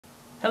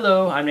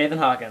Hello, I'm Nathan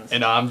Hawkins.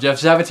 And I'm Jeff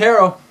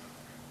Savatero.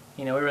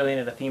 You know, we really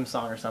need a theme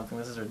song or something.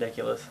 This is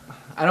ridiculous.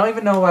 I don't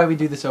even know why we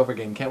do this over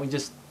again. Can't we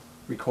just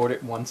record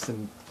it once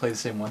and play the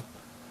same one?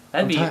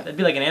 That'd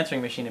be like an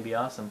answering machine. It'd be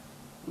awesome.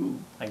 Ooh,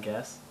 I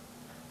guess.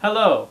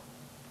 Hello,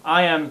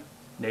 I am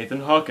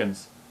Nathan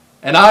Hawkins.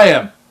 And I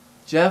am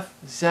Jeff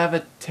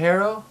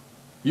Savatero.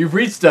 You've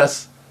reached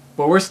us,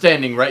 but we're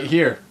standing right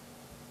here.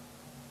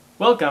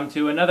 Welcome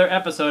to another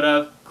episode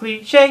of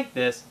Cliché.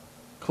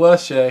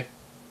 Cliché.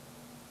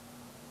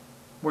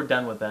 We're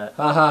done with that.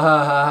 Ha ha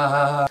ha ha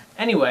ha.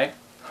 Anyway,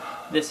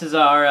 this is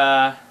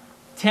our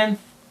 10th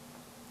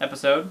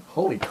episode.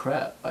 Holy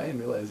crap, I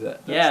didn't realize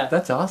that.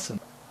 That's awesome.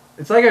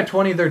 It's like our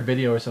 23rd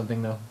video or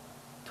something, though.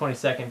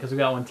 22nd, because we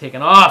got one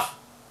taken off.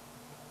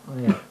 Oh,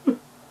 yeah.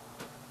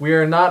 We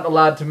are not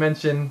allowed to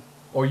mention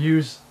or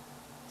use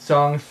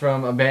songs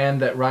from a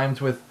band that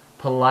rhymes with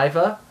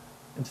Paliva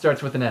and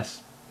starts with an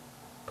S.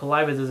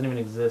 Paliva doesn't even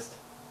exist.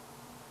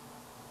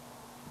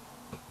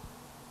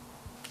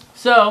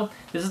 So,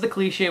 this is the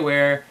cliche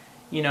where,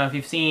 you know, if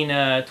you've seen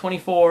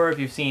 24, if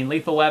you've seen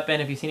Lethal Weapon,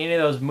 if you've seen any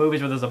of those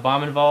movies where there's a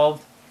bomb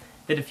involved,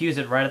 they defuse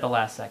it right at the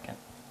last second.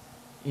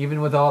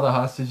 Even with all the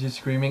hostages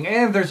screaming,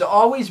 and there's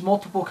always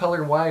multiple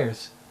colored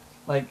wires.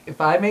 Like, if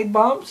I made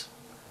bombs,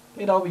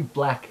 they'd all be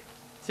black.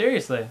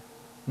 Seriously.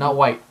 Not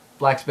white.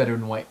 Black's better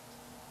than white.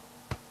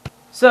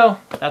 So,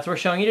 that's what we're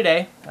showing you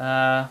today.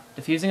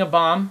 Defusing a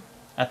bomb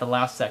at the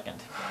last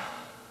second.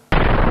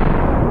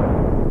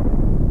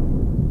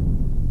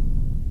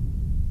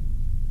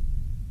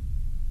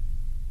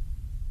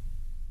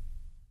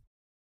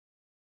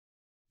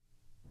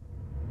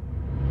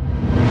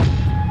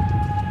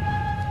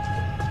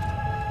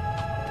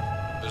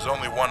 There's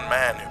only one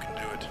man who can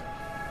do it.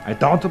 I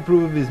don't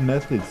approve of his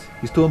methods.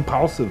 He's too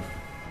impulsive.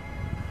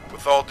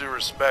 With all due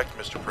respect,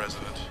 Mr.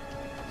 President,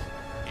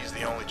 he's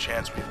the only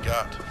chance we've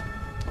got.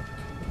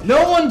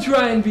 No one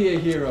try and be a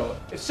hero.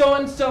 If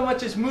someone so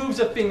much as moves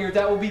a finger,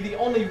 that will be the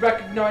only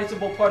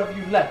recognizable part of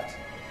you left.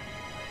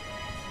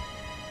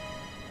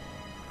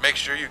 Make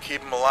sure you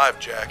keep him alive,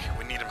 Jack.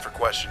 We need him for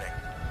questioning.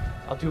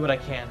 I'll do what I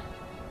can.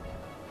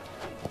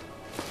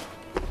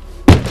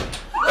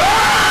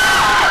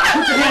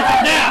 Put your hands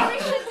up now!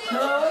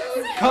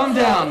 Calm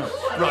down,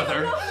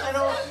 brother.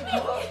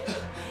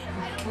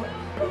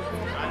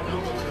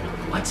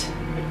 What?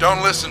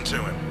 Don't listen to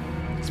him.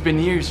 It's been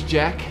years,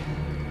 Jack.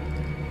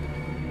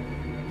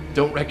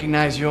 Don't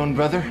recognize your own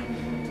brother?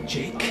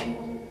 Jake?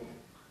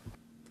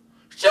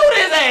 Shoot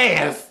his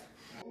ass!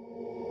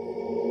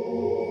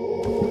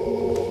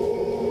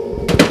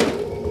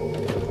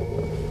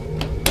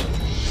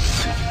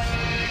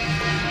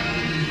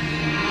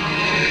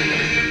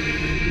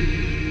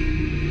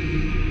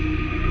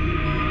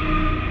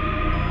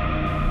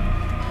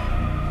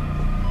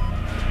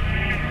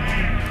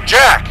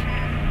 Jack!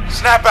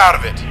 Snap out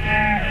of it!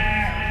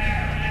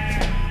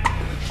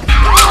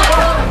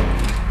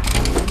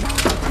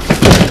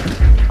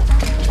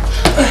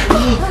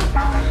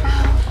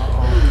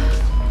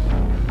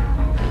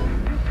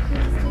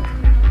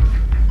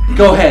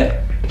 Go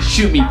ahead.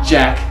 Shoot me,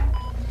 Jack.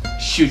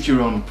 Shoot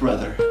your own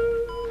brother.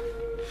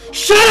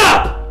 Shut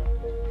up!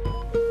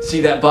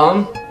 See that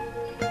bomb?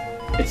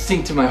 It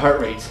synced to my heart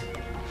rate.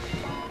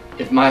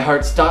 If my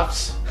heart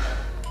stops,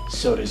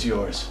 so does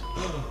yours.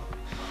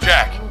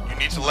 Jack, you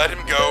need to let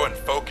him go and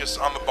focus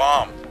on the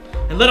bomb.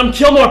 And let him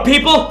kill more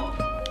people?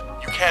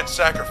 You can't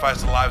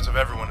sacrifice the lives of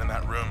everyone in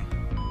that room.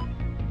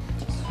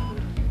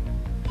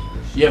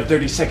 You have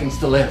 30 seconds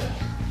to live.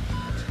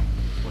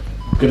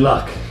 Good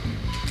luck.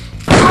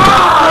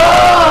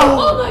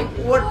 Oh my!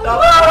 What the?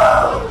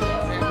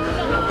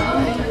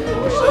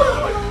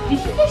 Did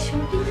you get shot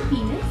in the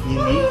penis? You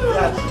need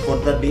that for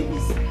the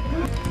babies.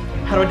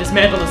 How do I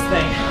dismantle this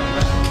thing?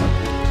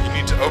 You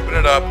need to open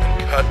it up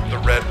and cut the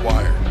red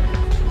wire.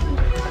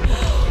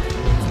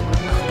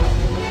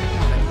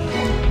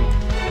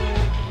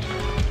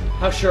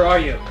 How sure are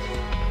you?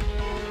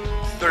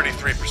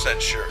 33%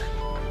 sure.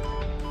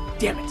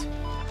 Damn it.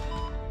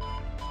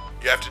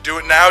 You have to do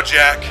it now,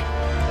 Jack.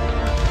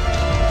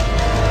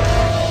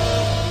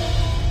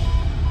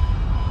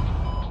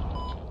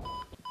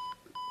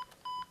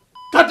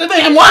 Cut the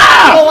damn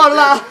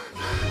wire!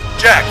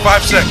 Jack,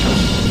 5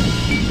 seconds.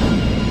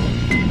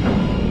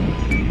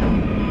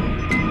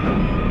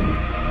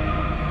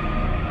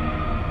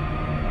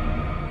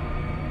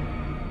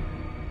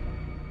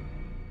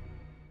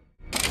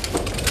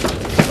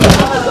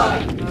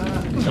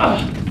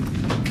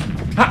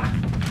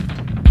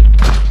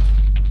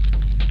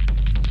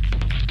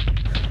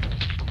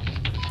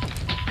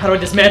 How do I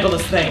dismantle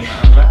this thing?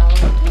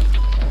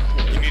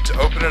 You need to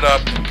open it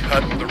up and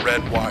cut the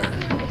red wire.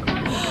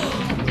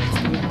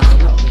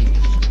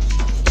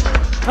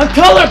 I'm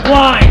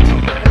colorblind!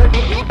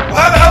 Well,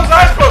 how the hell was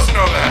I supposed to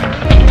know that?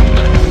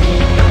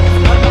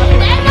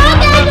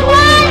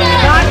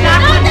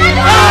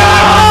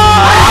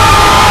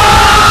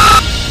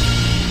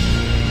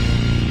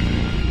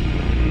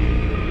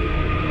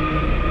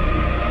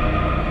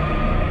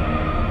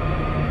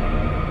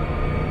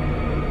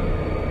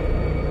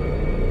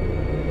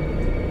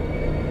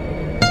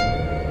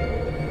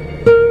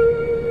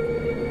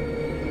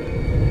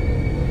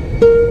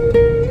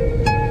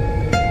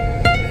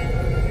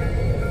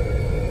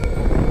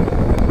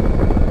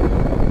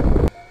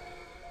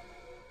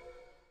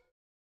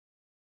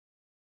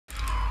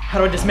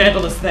 do I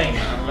dismantle this thing?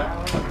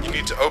 You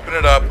need to open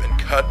it up and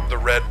cut the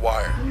red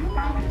wire.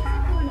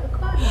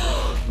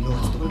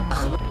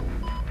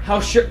 How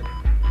sure?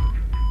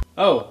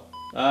 Oh,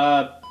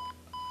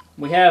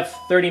 we have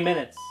 30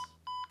 minutes.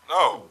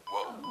 No,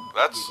 well,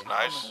 that's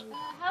nice.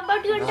 How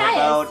about you untie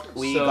How us? about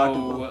we got to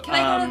go? Can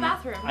I go to the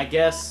bathroom? I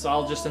guess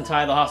I'll just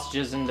untie the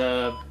hostages and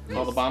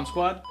call the bomb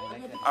squad.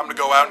 I'm gonna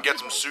go out and get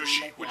some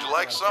sushi. Would you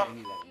like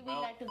some? We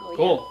like to go.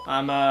 Cool.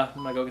 I'm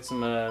gonna go get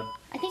some.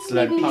 I think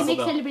Select maybe we Taco make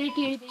Bell.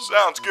 celebrity.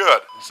 Sounds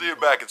good. See you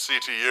back at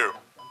CTU.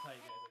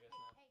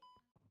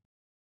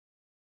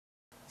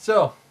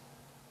 So,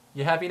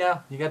 you happy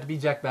now? You got to be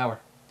Jack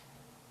Bauer.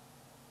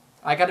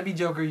 I got to be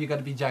Joker. You got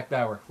to be Jack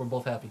Bauer. We're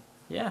both happy.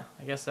 Yeah,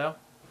 I guess so.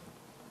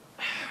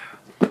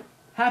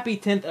 Happy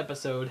 10th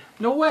episode.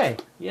 No way.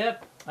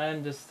 Yep.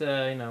 I'm just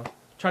trying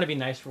to be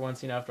nice for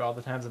once. After all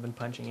the times I've been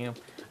punching you,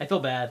 I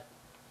feel bad.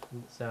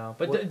 So,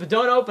 but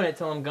don't open it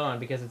till I'm gone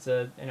because it's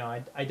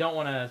I don't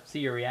want to see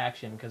your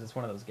reaction because it's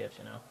one of those gifts,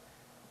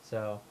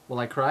 So Will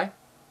I cry?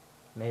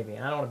 maybe,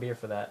 and I don't want to be here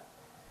for that.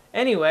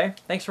 Anyway,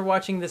 thanks for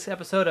watching this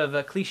episode of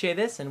Cliché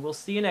This, and we'll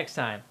see you next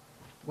time.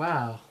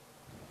 Wow.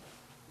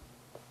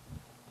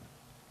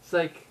 It's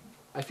like,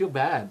 I feel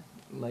bad.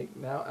 Like,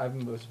 now I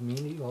was mean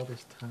to you all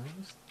this time.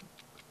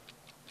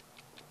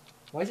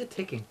 Why is it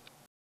ticking?